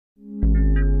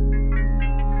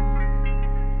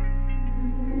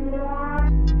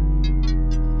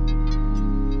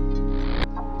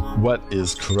What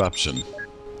is corruption?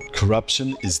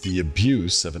 Corruption is the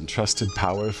abuse of entrusted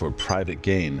power for private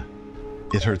gain.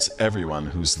 It hurts everyone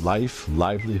whose life,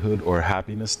 livelihood, or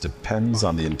happiness depends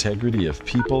on the integrity of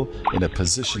people in a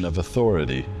position of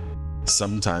authority.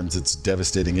 Sometimes its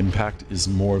devastating impact is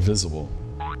more visible.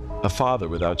 A father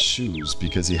without shoes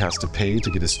because he has to pay to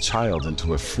get his child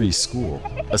into a free school.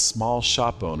 A small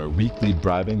shop owner weekly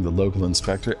bribing the local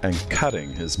inspector and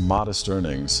cutting his modest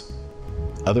earnings.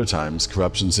 Other times,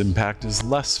 corruption's impact is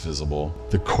less visible.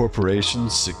 The corporation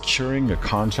securing a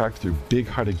contract through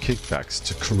big-hearted kickbacks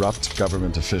to corrupt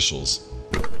government officials.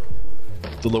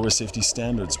 The lower safety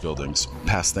standards buildings,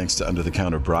 passed thanks to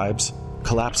under-the-counter bribes,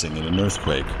 collapsing in an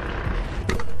earthquake.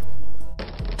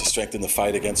 To strengthen the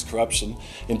fight against corruption,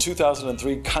 in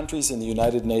 2003, countries in the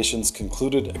United Nations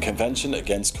concluded a convention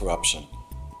against corruption.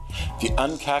 The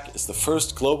UNCAC is the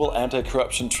first global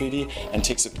anti-corruption treaty and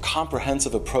takes a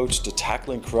comprehensive approach to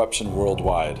tackling corruption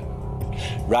worldwide.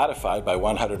 Ratified by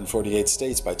 148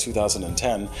 states by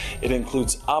 2010, it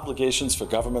includes obligations for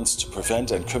governments to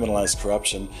prevent and criminalize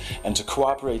corruption and to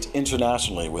cooperate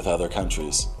internationally with other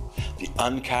countries. The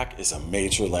UNCAC is a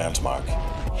major landmark,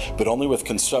 but only with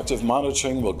constructive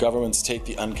monitoring will governments take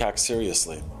the UNCAC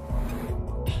seriously.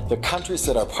 The countries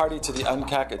that are party to the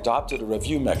UNCAC adopted a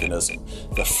review mechanism,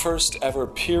 the first ever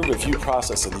peer review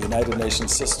process in the United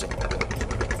Nations system.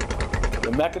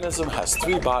 The mechanism has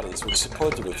 3 bodies which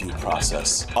support the review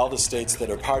process. All the states that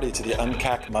are party to the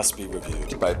UNCAC must be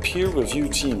reviewed by peer review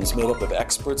teams made up of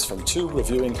experts from 2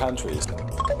 reviewing countries.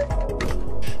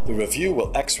 The review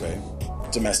will X-ray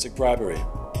domestic bribery,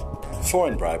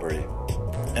 foreign bribery,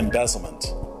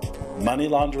 embezzlement, money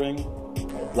laundering,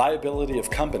 liability of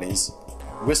companies,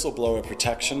 whistleblower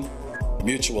protection,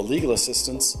 mutual legal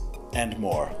assistance, and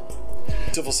more.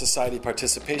 Civil society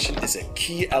participation is a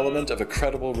key element of a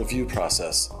credible review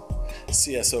process.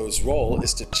 CSO's role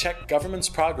is to check government's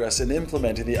progress in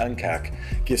implementing the UNCAC,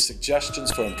 give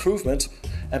suggestions for improvement,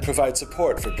 and provide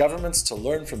support for governments to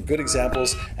learn from good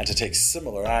examples and to take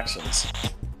similar actions.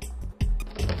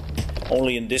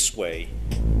 Only in this way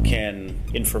can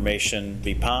information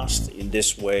be passed, in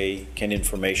this way can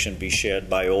information be shared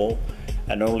by all,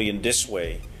 and only in this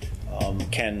way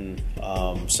can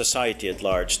society at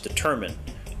large determine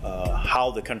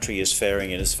how the country is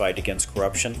faring in its fight against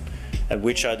corruption and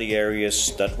which are the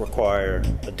areas that require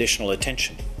additional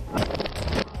attention.